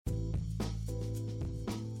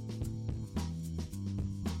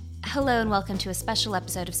Hello and welcome to a special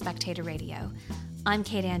episode of Spectator Radio. I'm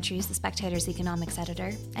Kate Andrews, the Spectator's economics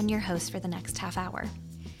editor, and your host for the next half hour.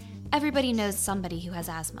 Everybody knows somebody who has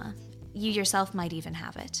asthma. You yourself might even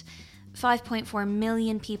have it. 5.4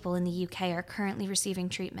 million people in the UK are currently receiving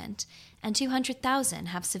treatment, and 200,000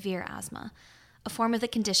 have severe asthma, a form of the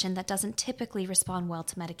condition that doesn't typically respond well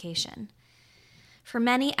to medication. For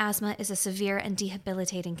many, asthma is a severe and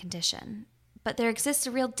debilitating condition, but there exists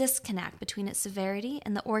a real disconnect between its severity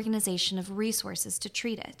and the organization of resources to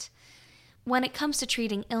treat it. When it comes to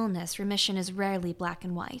treating illness, remission is rarely black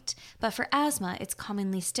and white, but for asthma, it's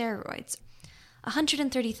commonly steroids.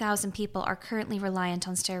 130,000 people are currently reliant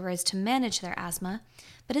on steroids to manage their asthma,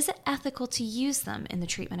 but is it ethical to use them in the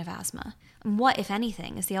treatment of asthma? And what, if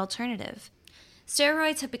anything, is the alternative?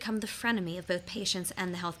 Steroids have become the frenemy of both patients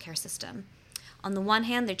and the healthcare system. On the one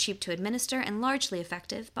hand, they're cheap to administer and largely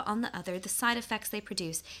effective, but on the other, the side effects they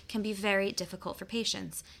produce can be very difficult for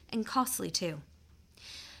patients, and costly too.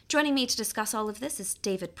 Joining me to discuss all of this is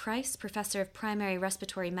David Price, Professor of Primary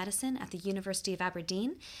Respiratory Medicine at the University of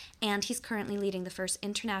Aberdeen, and he's currently leading the first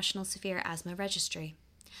International Severe Asthma Registry.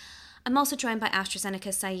 I'm also joined by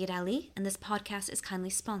AstraZeneca's Saeed Ali, and this podcast is kindly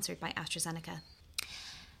sponsored by AstraZeneca.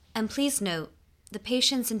 And please note, the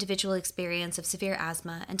patient's individual experience of severe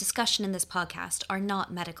asthma and discussion in this podcast are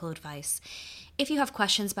not medical advice. If you have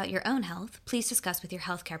questions about your own health, please discuss with your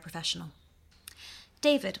healthcare professional.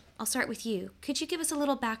 David, I'll start with you. Could you give us a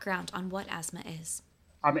little background on what asthma is?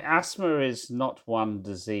 Asthma is not one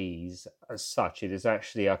disease as such. It is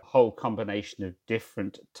actually a whole combination of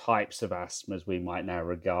different types of asthma as we might now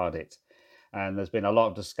regard it. And there's been a lot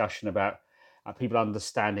of discussion about people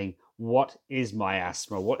understanding what is my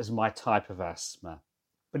asthma, what is my type of asthma.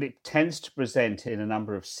 But it tends to present in a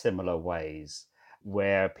number of similar ways,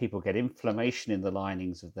 where people get inflammation in the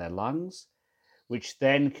linings of their lungs, which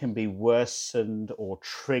then can be worsened or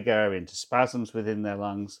trigger into spasms within their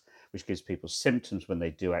lungs, which gives people symptoms when they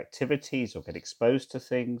do activities or get exposed to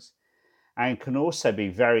things, and can also be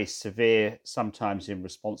very severe sometimes in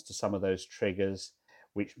response to some of those triggers,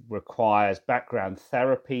 which requires background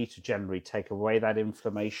therapy to generally take away that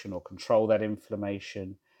inflammation or control that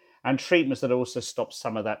inflammation, and treatments that also stop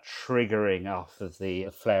some of that triggering off of the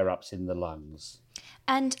flare-ups in the lungs.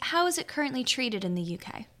 And how is it currently treated in the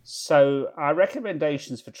UK? So our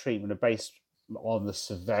recommendations for treatment are based on the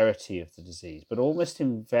severity of the disease, but almost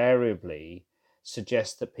invariably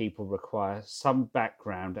suggest that people require some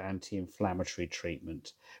background anti-inflammatory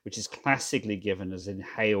treatment, which is classically given as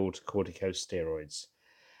inhaled corticosteroids.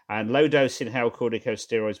 And low-dose inhaled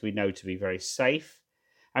corticosteroids we know to be very safe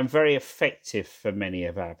and very effective for many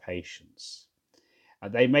of our patients.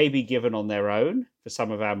 They may be given on their own for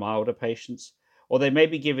some of our milder patients, or they may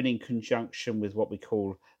be given in conjunction with what we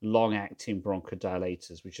call long-acting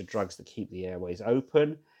bronchodilators, which are drugs that keep the airways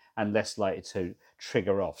open and less likely to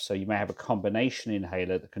trigger off. So you may have a combination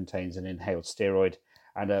inhaler that contains an inhaled steroid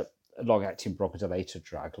and a long-acting bronchodilator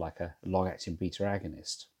drug, like a long-acting beta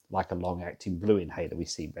agonist, like a long-acting blue inhaler we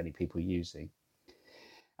see many people using.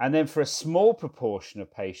 And then for a small proportion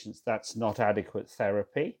of patients, that's not adequate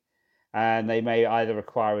therapy, and they may either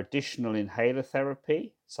require additional inhaler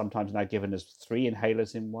therapy, sometimes now given as 3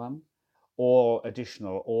 inhalers in one, or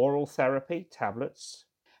additional oral therapy, tablets.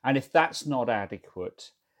 And if that's not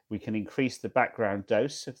adequate, we can increase the background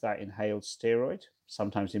dose of that inhaled steroid,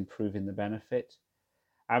 sometimes improving the benefit.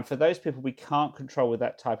 And for those people we can't control with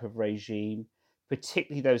that type of regime,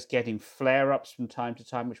 particularly those getting flare-ups from time to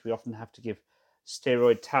time, which we often have to give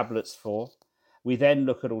steroid tablets for, we then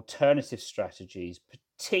look at alternative strategies,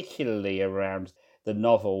 particularly around the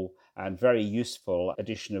novel and very useful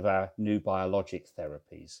addition of our new biologic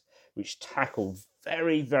therapies, which tackle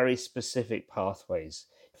very, very specific pathways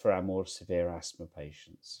for our more severe asthma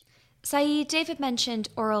patients. Saeed, David mentioned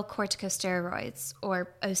oral corticosteroids,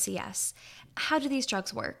 or OCS. How do these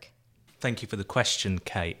drugs work? Thank you for the question,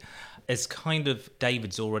 Kate. As kind of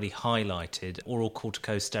David's already highlighted, oral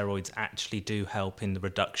corticosteroids actually do help in the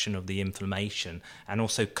reduction of the inflammation and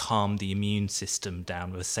also calm the immune system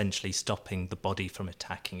down, essentially stopping the body from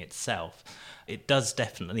attacking itself. It does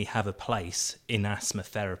definitely have a place in asthma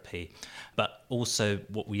therapy, but also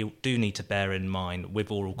what we do need to bear in mind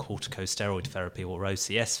with oral corticosteroid therapy or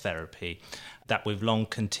OCS therapy, that with long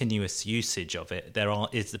continuous usage of it,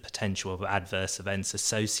 is the potential of adverse events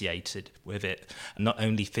associated with it, not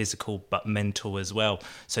only physical but mental as well.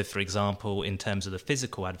 So, for example, in terms of the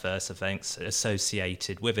physical adverse events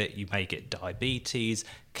associated with it, you may get diabetes,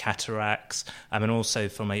 cataracts, and also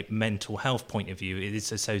from a mental health point of view, it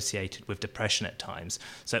is associated with depression at times.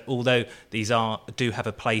 So although these do have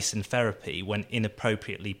a place in therapy, when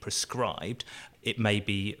inappropriately prescribed, it may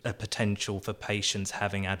be a potential for patients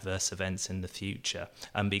having adverse events in the future.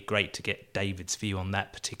 And it'd be great to get David's view on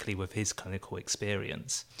that, particularly with his clinical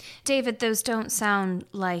experience. David, those don't sound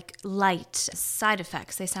like light side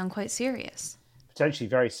effects. They sound quite serious. Potentially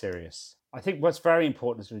very serious. I think what's very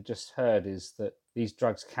important, as we've just heard, is that these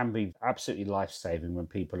drugs can be absolutely life-saving when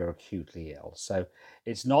people are acutely ill. So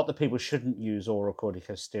it's not that people shouldn't use oral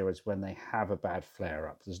corticosteroids when they have a bad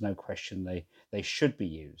flare-up. There's no question they should be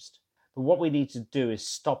used. But what we need to do is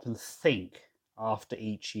stop and think after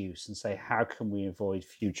each use and say, how can we avoid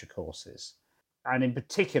future courses? And in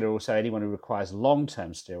particular, also anyone who requires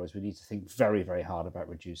long-term steroids, we need to think very, very hard about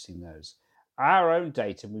reducing those. Our own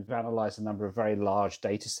data, we've analysed a number of very large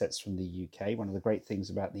data sets from the UK. One of the great things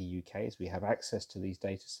about the UK is we have access to these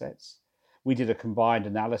data sets. We did a combined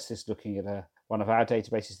analysis looking at one of our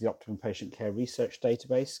databases, the Optimum Patient Care Research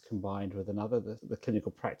Database, combined with another, the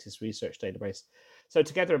Clinical Practice Research Database. So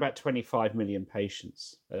together about 25 million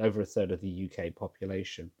patients, over a third of the UK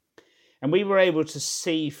population. And we were able to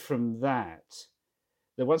see from that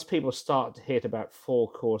once people start to hit about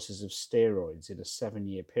 4 courses of steroids in a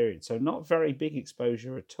 7-year period, so not very big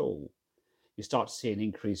exposure at all, you start to see an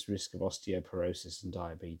increased risk of osteoporosis and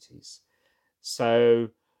diabetes. So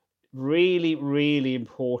really, really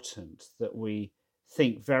important that we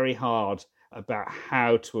think very hard about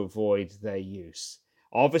how to avoid their use.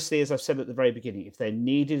 Obviously, as I've said at the very beginning, if they're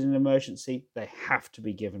needed in an emergency, they have to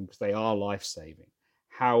be given because they are life-saving.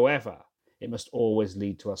 However, it must always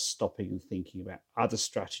lead to us stopping and thinking about other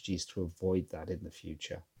strategies to avoid that in the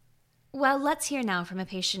future. Well, let's hear now from a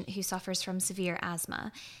patient who suffers from severe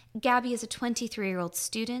asthma. Gabby is a 23-year-old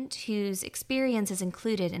student whose experience is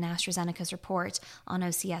included in AstraZeneca's report on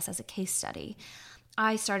OCS as a case study.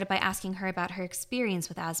 I started by asking her about her experience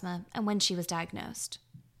with asthma and when she was diagnosed.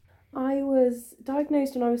 I was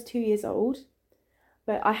diagnosed when I was 2 years old,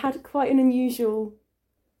 but I had quite an unusual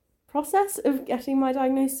process of getting my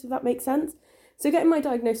diagnosis, if that makes sense. So getting my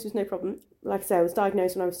diagnosis was no problem. Like I say, I was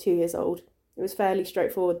diagnosed when I was 2 years old. It was fairly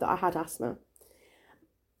straightforward that I had asthma.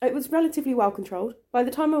 It was relatively well controlled. By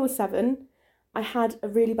the time I was 7, I had a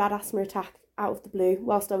really bad asthma attack out of the blue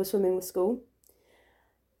whilst I was swimming with school.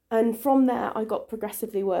 And from there, I got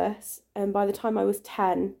progressively worse. And by the time I was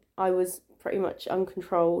 10, I was pretty much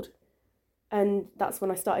uncontrolled. And that's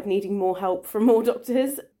when I started needing more help from more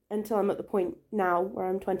doctors, until I'm at the point now where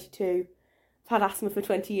I'm 22. I've had asthma for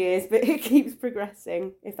 20 years, but it keeps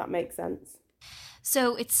progressing, if that makes sense.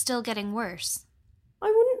 So it's still getting worse?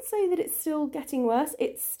 I wouldn't say that it's still getting worse.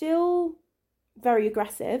 It's still very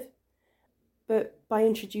aggressive, but by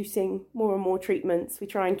introducing more and more treatments, we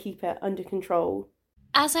try and keep it under control.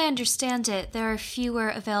 As I understand it, there are fewer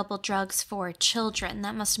available drugs for children.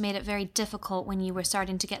 That must have made it very difficult when you were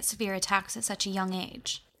starting to get severe attacks at such a young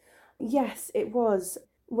age. Yes, it was.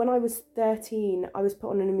 When I was 13, I was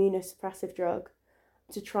put on an immunosuppressive drug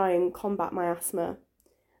to try and combat my asthma.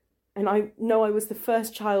 And I know I was the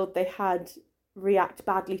first child they had react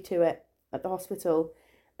badly to it at the hospital.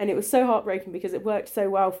 And it was so heartbreaking because it worked so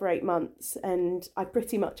well for 8 months and I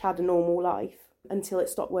pretty much had a normal life until it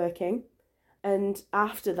stopped working. And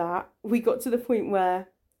after that, we got to the point where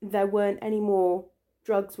there weren't any more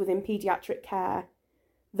drugs within paediatric care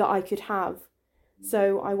that I could have.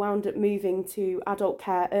 So I wound up moving to adult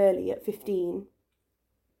care early at 15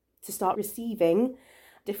 to start receiving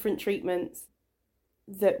different treatments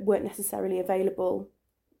that weren't necessarily available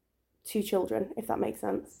to children, if that makes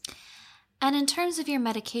sense. And in terms of your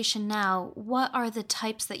medication now, what are the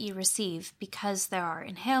types that you receive? Because there are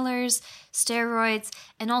inhalers, steroids,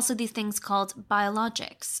 and also these things called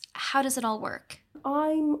biologics. How does it all work?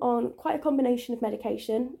 I'm on quite a combination of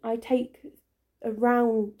medication. I take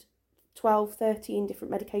around 12, 13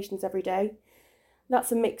 different medications every day.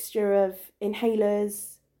 That's a mixture of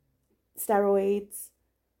inhalers, steroids,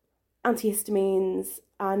 antihistamines,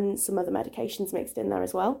 and some other medications mixed in there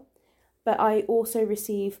as well. But I also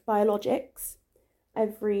receive biologics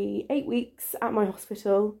every 8 weeks at my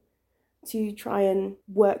hospital to try and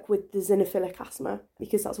work with the eosinophilic asthma,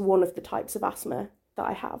 because that's one of the types of asthma that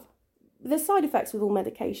I have. There's side effects with all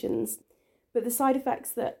medications, but the side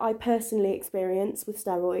effects that I personally experience with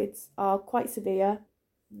steroids are quite severe.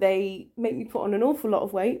 They make me put on an awful lot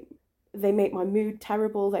of weight. They make my mood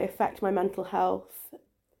terrible. They affect my mental health.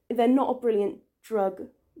 They're not a brilliant drug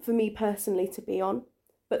for me personally to be on,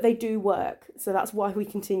 but they do work. So that's why we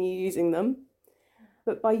continue using them.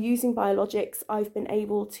 But by using biologics, I've been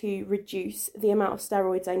able to reduce the amount of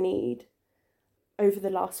steroids I need over the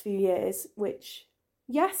last few years, which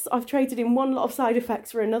yes, I've traded in one lot of side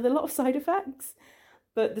effects for another lot of side effects,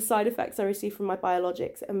 but the side effects I receive from my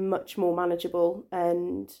biologics are much more manageable,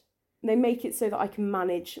 and they make it so that I can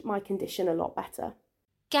manage my condition a lot better.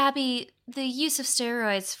 Gabby, the use of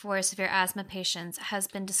steroids for severe asthma patients has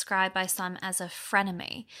been described by some as a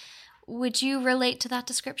frenemy. Would you relate to that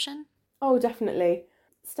description? Oh, definitely.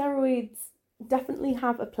 Steroids definitely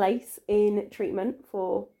have a place in treatment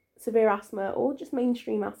for severe asthma or just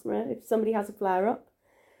mainstream asthma if somebody has a flare-up.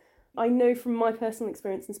 I know from my personal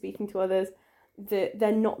experience and speaking to others that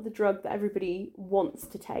they're not the drug that everybody wants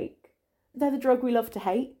to take. They're the drug we love to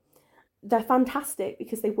hate. They're fantastic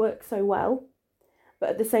because they work so well, but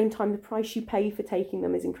at the same time, the price you pay for taking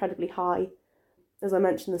them is incredibly high. As I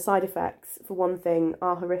mentioned, the side effects, for one thing,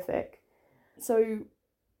 are horrific. So,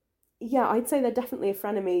 yeah, I'd say they're definitely a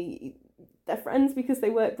frenemy. They're friends because they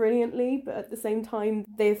work brilliantly, but at the same time,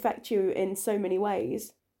 they affect you in so many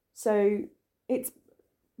ways. So it's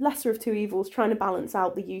lesser of two evils, trying to balance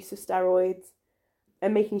out the use of steroids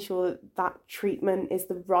and making sure that treatment is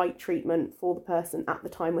the right treatment for the person at the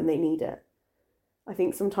time when they need it. I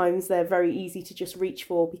think sometimes they're very easy to just reach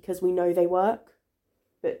for because we know they work,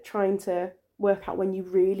 but trying to work out when you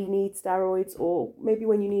really need steroids, or maybe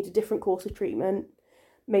when you need a different course of treatment,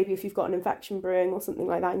 maybe if you've got an infection brewing or something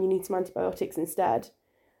like that and you need some antibiotics instead,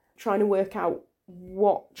 trying to work out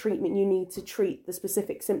what treatment you need to treat the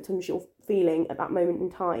specific symptoms you're feeling at that moment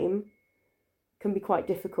in time can be quite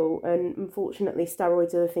difficult. And unfortunately,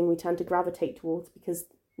 steroids are the thing we tend to gravitate towards because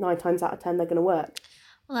 9 times out of 10 they're going to work.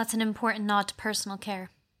 Well, that's an important nod to personal care.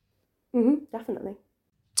 Definitely.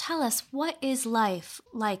 Tell us, what is life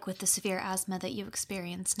like with the severe asthma that you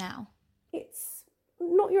experience now? It's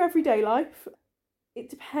not your everyday life. It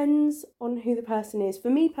depends on who the person is. For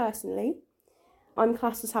me personally, I'm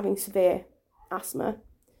classed as having severe asthma.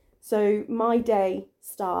 So my day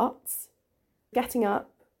starts getting up,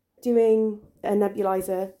 doing a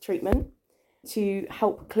nebulizer treatment to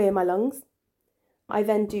help clear my lungs. I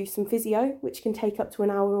then do some physio, which can take up to an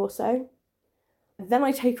hour or so. Then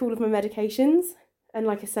I take all of my medications. And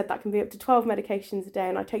like I said, that can be up to 12 medications a day,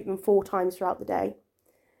 and I take them 4 times throughout the day.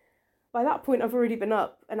 By that point, I've already been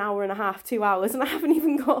up an hour and a half, 2 hours, and I haven't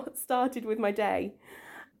even got started with my day.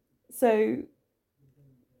 So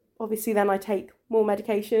obviously then I take more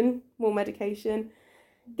medication,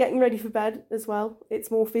 getting ready for bed as well.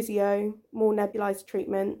 It's more physio, more nebulizer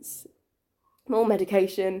treatments, more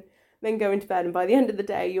medication, then going to bed. And by the end of the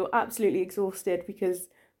day, you're absolutely exhausted because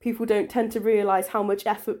people don't tend to realise how much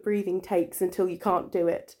effort breathing takes until you can't do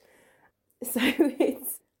it. So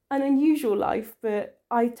it's an unusual life, but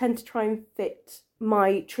I tend to try and fit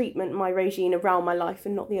my treatment, my regime around my life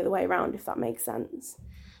and not the other way around, if that makes sense.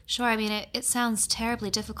 Sure, I mean, it sounds terribly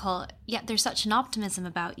difficult, yet there's such an optimism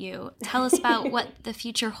about you. Tell us about what the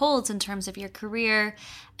future holds in terms of your career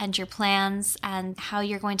and your plans and how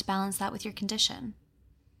you're going to balance that with your condition.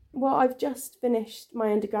 Well, I've just finished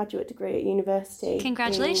my undergraduate degree at university.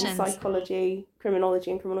 Congratulations. In psychology,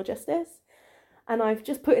 criminology and criminal justice. And I've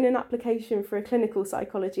just put in an application for a clinical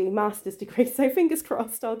psychology master's degree, so fingers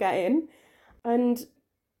crossed I'll get in. And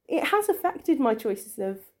it has affected my choices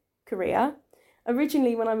of career.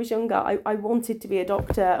 Originally, when I was younger, I wanted to be a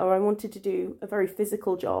doctor, or I wanted to do a very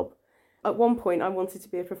physical job. At one point, I wanted to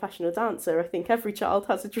be a professional dancer. I think every child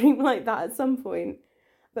has a dream like that at some point.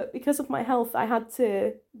 But because of my health, I had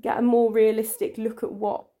to get a more realistic look at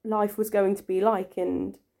what life was going to be like.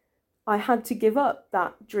 And I had to give up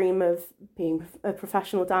that dream of being a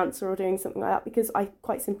professional dancer or doing something like that because I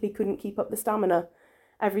quite simply couldn't keep up the stamina.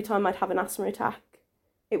 Every time I'd have an asthma attack,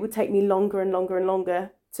 it would take me longer and longer and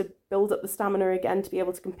longer to build up the stamina again to be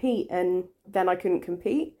able to compete. And then I couldn't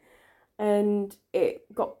compete. And it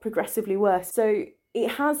got progressively worse. So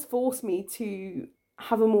it has forced me to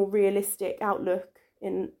have a more realistic outlook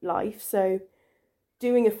in life. So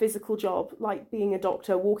doing a physical job like being a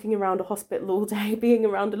doctor, walking around a hospital all day, being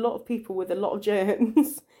around a lot of people with a lot of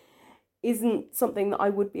germs isn't something that I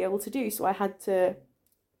would be able to do. So I had to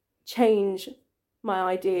change my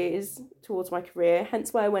ideas towards my career,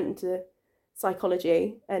 hence why I went into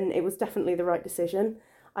psychology, and it was definitely the right decision.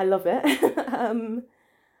 I love it.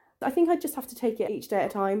 I think I just have to take it each day at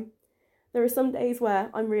a time. There are some days where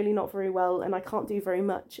I'm really not very well and I can't do very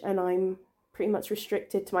much, and I'm pretty much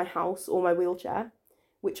restricted to my house or my wheelchair,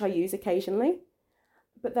 which I use occasionally.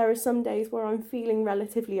 But there are some days where I'm feeling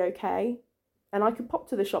relatively okay and I could pop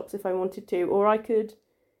to the shops if I wanted to, or I could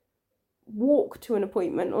walk to an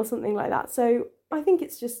appointment or something like that. So I think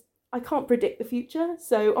it's just, I can't predict the future,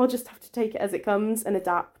 so I'll just have to take it as it comes and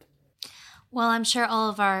adapt. Well, I'm sure all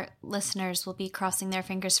of our listeners will be crossing their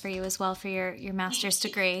fingers for you as well for your master's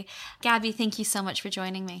degree. Gabby, thank you so much for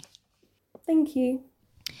joining me. Thank you.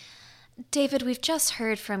 David, we've just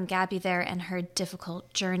heard from Gabby there and her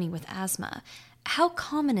difficult journey with asthma. How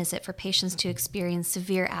common is it for patients to experience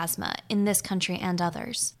severe asthma in this country and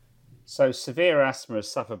others? So severe asthma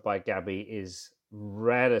as suffered by Gabby is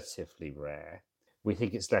relatively rare. We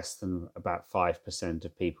think it's less than about 5%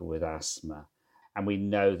 of people with asthma. And we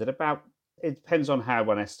know that it depends on how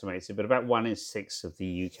one estimates it, but about 1 in 6 of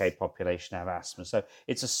the UK population have asthma. So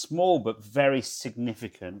it's a small but very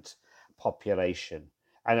significant population.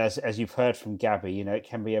 And as you've heard from Gabby, it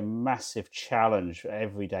can be a massive challenge for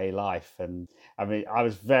everyday life. And I mean, I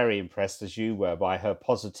was very impressed, as you were, by her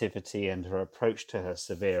positivity and her approach to her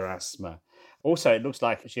severe asthma. Also, it looks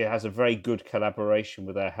like she has a very good collaboration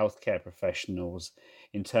with her healthcare professionals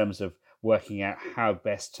in terms of working out how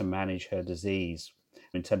best to manage her disease,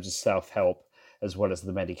 in terms of self-help, as well as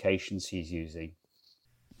the medications she's using.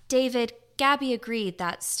 David, Gabby agreed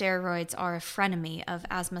that steroids are a frenemy of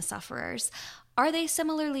asthma sufferers. Are they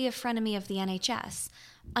similarly a frenemy of the NHS?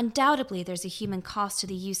 Undoubtedly, there's a human cost to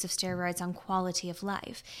the use of steroids on quality of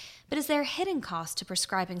life. But is there a hidden cost to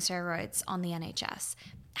prescribing steroids on the NHS?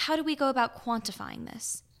 How do we go about quantifying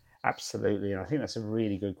this? Absolutely. And I think that's a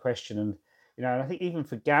really good question. And I think even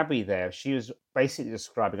for Gabby there, she was basically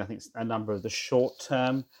describing, I think, a number of the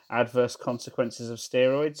short-term adverse consequences of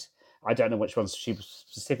steroids. I don't know which ones she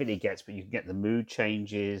specifically gets, but you can get the mood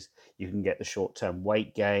changes, you can get the short-term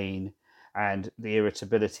weight gain, and the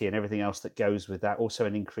irritability and everything else that goes with that. Also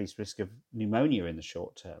an increased risk of pneumonia in the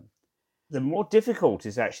short term. The more difficult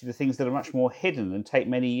is actually the things that are much more hidden and take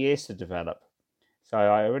many years to develop. So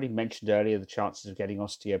I already mentioned earlier the chances of getting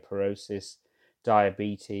osteoporosis,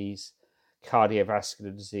 diabetes,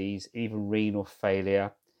 cardiovascular disease, even renal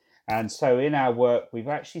failure. And so in our work, we've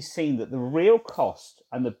actually seen that the real cost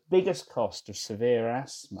and the biggest cost of severe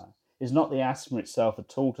asthma is not the asthma itself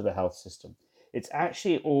at all to the health system. It's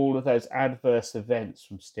actually all of those adverse events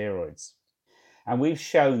from steroids. And we've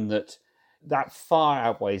shown that far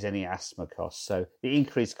outweighs any asthma costs. So the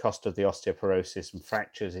increased cost of the osteoporosis and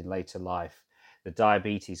fractures in later life, the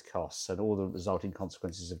diabetes costs and all the resulting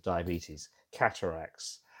consequences of diabetes,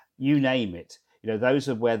 cataracts, you name it. Those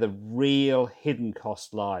are where the real hidden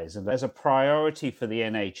cost lies. And as a priority for the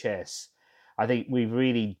NHS, I think we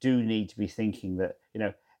really do need to be thinking that,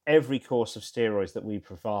 every course of steroids that we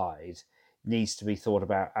provide needs to be thought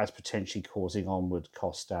about as potentially causing onward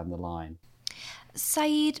costs down the line.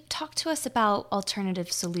 Saeed, talk to us about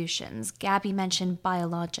alternative solutions. Gabby mentioned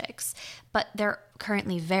biologics, but they're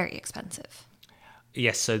currently very expensive.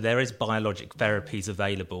 Yes, so there is biologic therapies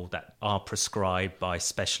available that are prescribed by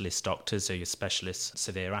specialist doctors, so your specialist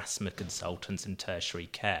severe asthma consultants in tertiary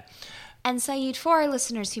care. And Saeed, for our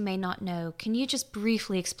listeners who may not know, can you just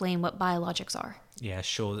briefly explain what biologics are? Yeah,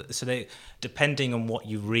 sure. So they, depending on what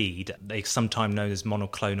you read, they're sometimes known as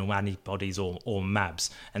monoclonal antibodies or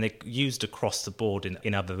MABs, and they're used across the board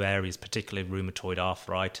in other areas, particularly rheumatoid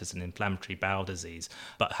arthritis and inflammatory bowel disease,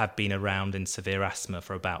 but have been around in severe asthma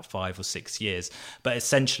for about 5 or 6 years. But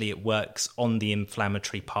essentially it works on the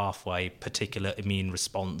inflammatory pathway, particular immune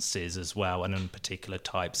responses as well, and on particular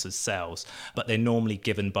types of cells. But they're normally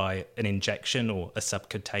given by an injection or a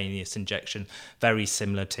subcutaneous injection, very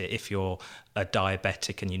similar to if you're a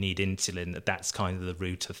diabetic and you need insulin. That's kind of the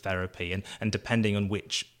route of therapy, and depending on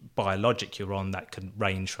which biologic you're on, that can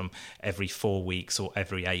range from every 4 weeks or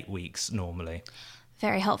every 8 weeks normally.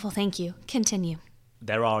 Very helpful, thank you. Continue.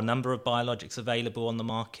 There are a number of biologics available on the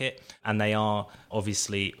market, and they are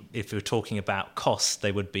obviously, if you're talking about costs,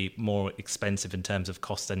 they would be more expensive in terms of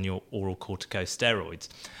cost than your oral corticosteroids.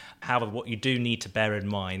 However, what you do need to bear in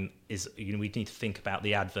mind is we need to think about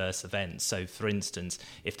the adverse events. So, for instance,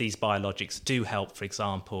 if these biologics do help, for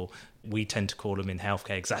example, we tend to call them in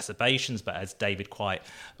healthcare exacerbations, but as David quite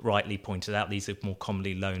rightly pointed out, these are more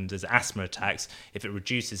commonly known as asthma attacks. If it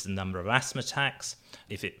reduces the number of asthma attacks,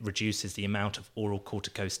 if it reduces the amount of oral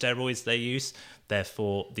corticosteroids they use,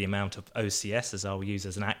 therefore the amount of OCS, as I'll use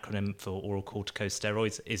as an acronym for oral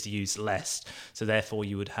corticosteroids, is used less. So therefore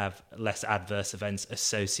you would have less adverse events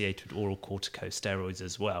associated with oral corticosteroids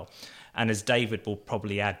as well. And as David will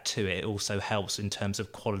probably add to it, it also helps in terms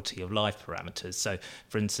of quality of life parameters. So,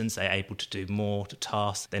 for instance, they're able to do more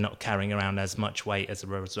tasks. They're not carrying around as much weight as a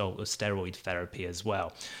result of steroid therapy as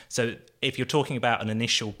well. So if you're talking about an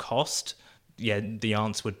initial cost, yeah, the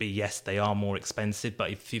answer would be yes, they are more expensive.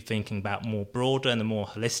 But if you're thinking about more broader and a more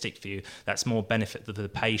holistic view, that's more benefit to the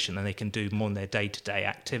patient and they can do more in their day-to-day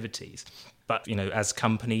activities. But, as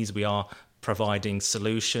companies, we are providing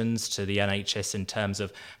solutions to the NHS in terms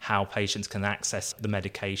of how patients can access the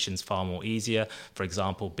medications far more easier. For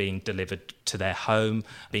example, being delivered to their home,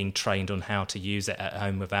 being trained on how to use it at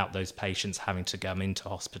home without those patients having to come into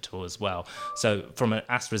hospital as well. So from an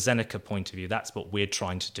AstraZeneca point of view, that's what we're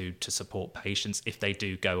trying to do to support patients if they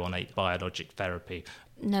do go on a biologic therapy.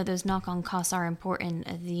 No, those knock-on costs are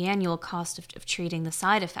important. The annual cost of treating the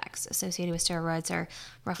side effects associated with steroids are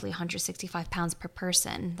roughly £165 per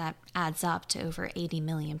person. That adds up to over £80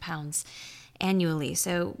 million annually,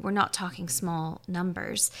 so we're not talking small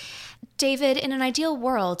numbers. David, in an ideal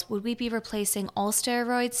world, would we be replacing all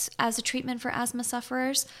steroids as a treatment for asthma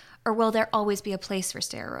sufferers, or will there always be a place for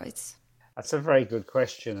steroids? That's a very good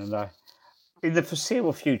question, and in the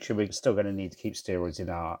foreseeable future, we're still going to need to keep steroids in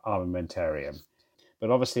our armamentarium. But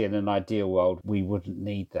obviously, in an ideal world, we wouldn't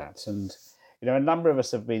need that. And, a number of us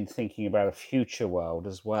have been thinking about a future world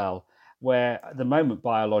as well, where at the moment,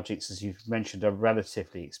 biologics, as you've mentioned, are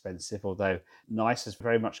relatively expensive, although NICE has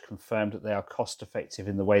very much confirmed that they are cost effective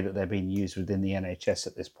in the way that they're being used within the NHS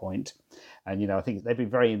at this point. And, I think they've been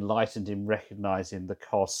very enlightened in recognising the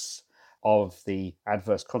costs of the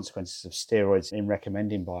adverse consequences of steroids in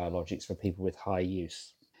recommending biologics for people with high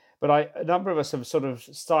use. But a number of us have sort of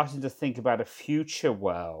started to think about a future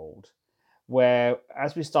world where,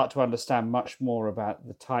 as we start to understand much more about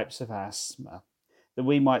the types of asthma, that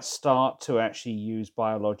we might start to actually use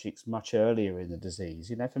biologics much earlier in the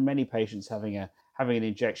disease. For many patients, having an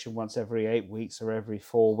injection once every 8 weeks or every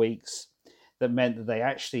 4 weeks, that meant that they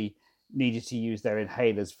actually needed to use their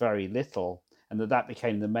inhalers very little, and that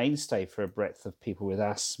became the mainstay for a breadth of people with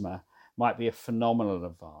asthma, might be a phenomenal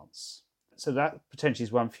advance. So that potentially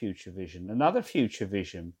is one future vision. Another future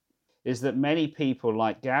vision is that many people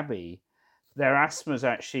like Gabby, their asthma is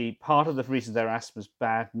actually, part of the reason their asthma is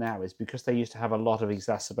bad now is because they used to have a lot of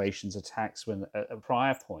exacerbations, attacks at a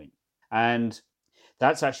prior point. And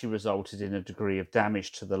that's actually resulted in a degree of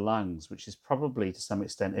damage to the lungs, which is probably to some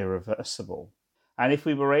extent irreversible. And if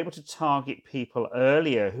we were able to target people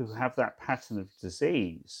earlier who have that pattern of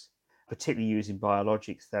disease, particularly using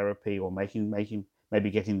biologic therapy or maybe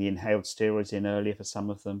getting the inhaled steroids in earlier for some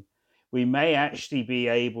of them, we may actually be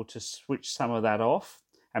able to switch some of that off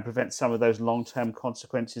and prevent some of those long-term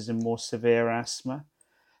consequences in more severe asthma.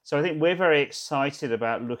 So I think we're very excited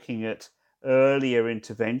about looking at earlier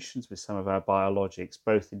interventions with some of our biologics,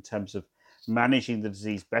 both in terms of managing the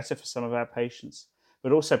disease better for some of our patients,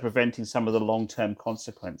 but also preventing some of the long-term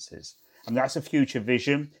consequences. And that's a future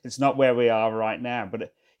vision. It's not where we are right now,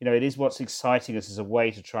 but it is what's exciting us as a way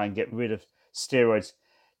to try and get rid of steroids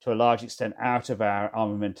to a large extent out of our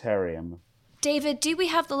armamentarium. David, do we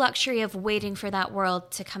have the luxury of waiting for that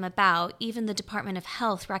world to come about? Even the Department of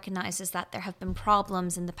Health recognizes that there have been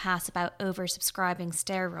problems in the past about oversubscribing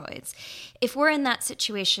steroids. If we're in that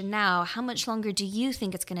situation now, how much longer do you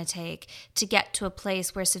think it's going to take to get to a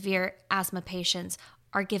place where severe asthma patients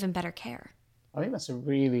are given better care? I think that's a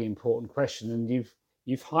really important question, and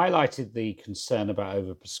you've highlighted the concern about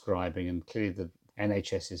overprescribing, and clearly the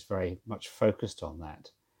NHS is very much focused on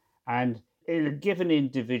that. And in a given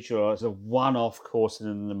individual, as a one-off course in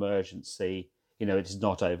an emergency, it is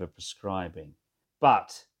not overprescribing.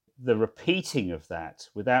 But the repeating of that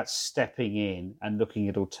without stepping in and looking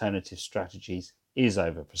at alternative strategies is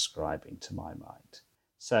overprescribing, to my mind.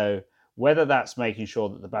 So whether that's making sure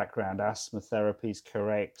that the background asthma therapy is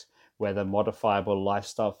correct, whether modifiable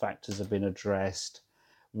lifestyle factors have been addressed,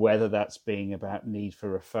 whether that's being about need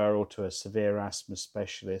for referral to a severe asthma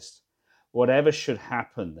specialist, whatever should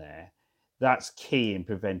happen there, that's key in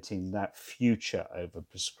preventing that future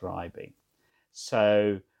overprescribing.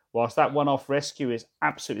 So whilst that one-off rescue is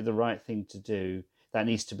absolutely the right thing to do, that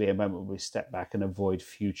needs to be a moment where we step back and avoid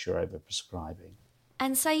future overprescribing.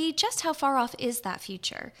 And Saeed, just how far off is that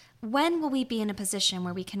future? When will we be in a position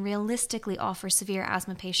where we can realistically offer severe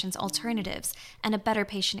asthma patients alternatives and a better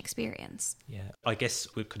patient experience? Yeah, I guess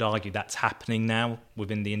we could argue that's happening now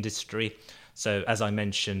within the industry. So as I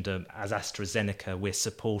mentioned, as AstraZeneca, we're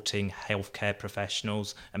supporting healthcare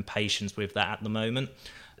professionals and patients with that at the moment.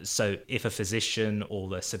 So if a physician or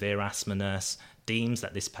the severe asthma nurse deems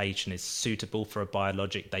that this patient is suitable for a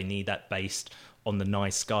biologic, they need that based on the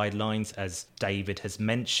NICE guidelines, as David has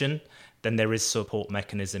mentioned, then there is support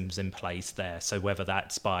mechanisms in place there. So whether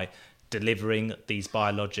that's by delivering these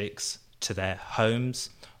biologics to their homes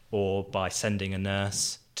or by sending a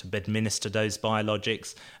nurse to administer those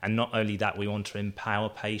biologics. And not only that, we want to empower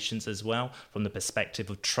patients as well from the perspective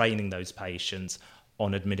of training those patients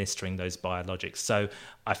on administering those biologics. So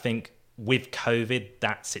I think with COVID,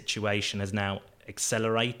 that situation has now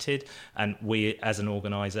accelerated, and we as an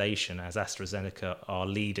organisation, as AstraZeneca, are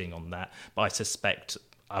leading on that. But I suspect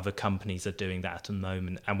Other companies are doing that at the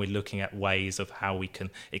moment, and we're looking at ways of how we can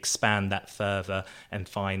expand that further and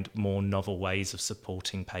find more novel ways of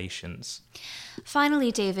supporting patients.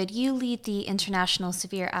 Finally, David, you lead the International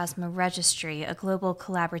Severe Asthma Registry, a global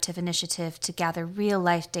collaborative initiative to gather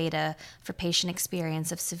real-life data for patient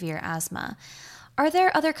experience of severe asthma. Are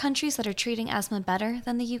there other countries that are treating asthma better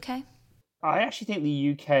than the UK? I actually think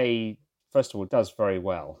the UK, first of all, does very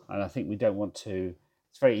well. And I think we don't want to...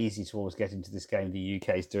 It's very easy to always get into this game. The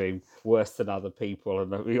UK is doing worse than other people.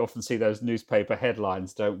 And we often see those newspaper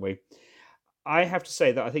headlines, don't we? I have to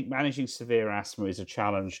say that I think managing severe asthma is a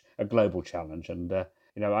challenge, a global challenge. And,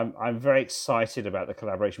 I'm very excited about the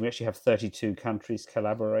collaboration. We actually have 32 countries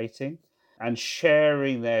collaborating and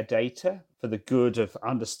sharing their data for the good of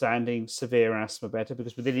understanding severe asthma better,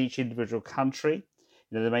 because within each individual country,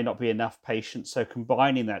 there may not be enough patients. So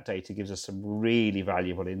combining that data gives us some really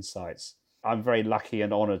valuable insights. I'm very lucky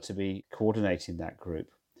and honoured to be coordinating that group.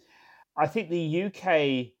 I think the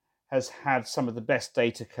UK has had some of the best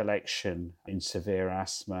data collection in severe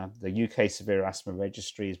asthma. The UK Severe Asthma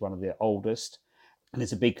Registry is one of the oldest, and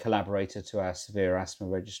it's a big collaborator to our Severe Asthma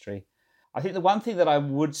Registry. I think the one thing that I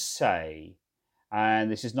would say, and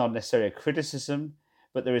this is not necessarily a criticism,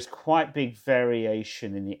 but there is quite big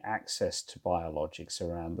variation in the access to biologics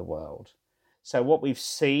around the world. So what we've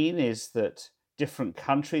seen is that different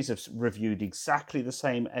countries have reviewed exactly the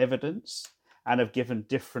same evidence and have given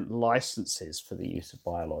different licenses for the use of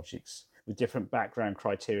biologics with different background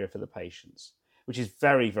criteria for the patients, which is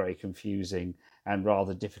very, very confusing and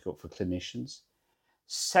rather difficult for clinicians.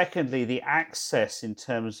 Secondly, the access in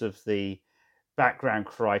terms of the background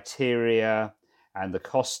criteria and the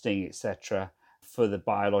costing, etc., for the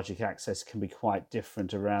biologic access can be quite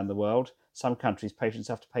different around the world. Some countries, patients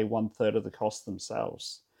have to pay 1/3 of the cost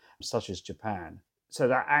themselves, such as Japan. So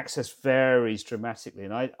that access varies dramatically.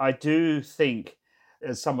 And I do think,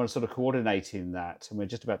 as someone sort of coordinating that, and we're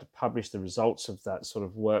just about to publish the results of that sort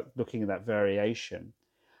of work, looking at that variation,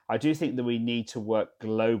 I do think that we need to work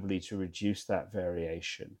globally to reduce that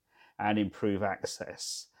variation and improve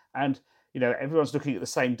access. And, everyone's looking at the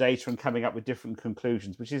same data and coming up with different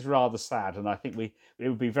conclusions, which is rather sad. And I think it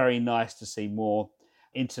would be very nice to see more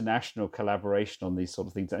international collaboration on these sort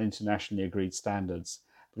of things and internationally agreed standards,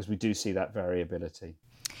 because we do see that variability.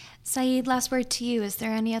 Saeed, last word to you. Is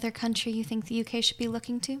there any other country you think the UK should be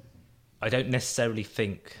looking to? I don't necessarily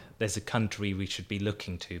think there's a country we should be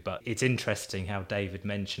looking to, but it's interesting how David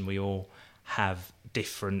mentioned we all have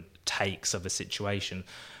different takes of a situation.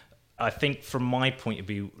 I think from my point of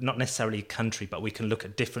view, not necessarily a country, but we can look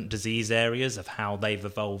at different disease areas of how they've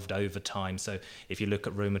evolved over time. So if you look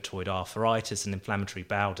at rheumatoid arthritis and inflammatory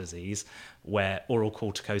bowel disease, where oral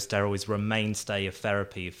corticosteroids were a mainstay of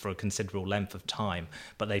therapy for a considerable length of time,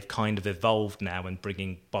 but they've kind of evolved now in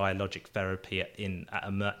bringing biologic therapy in at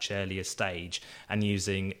a much earlier stage and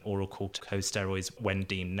using oral corticosteroids when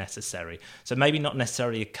deemed necessary. So maybe not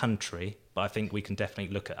necessarily a country, but I think we can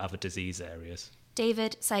definitely look at other disease areas.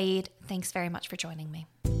 David, Saeed, thanks very much for joining me.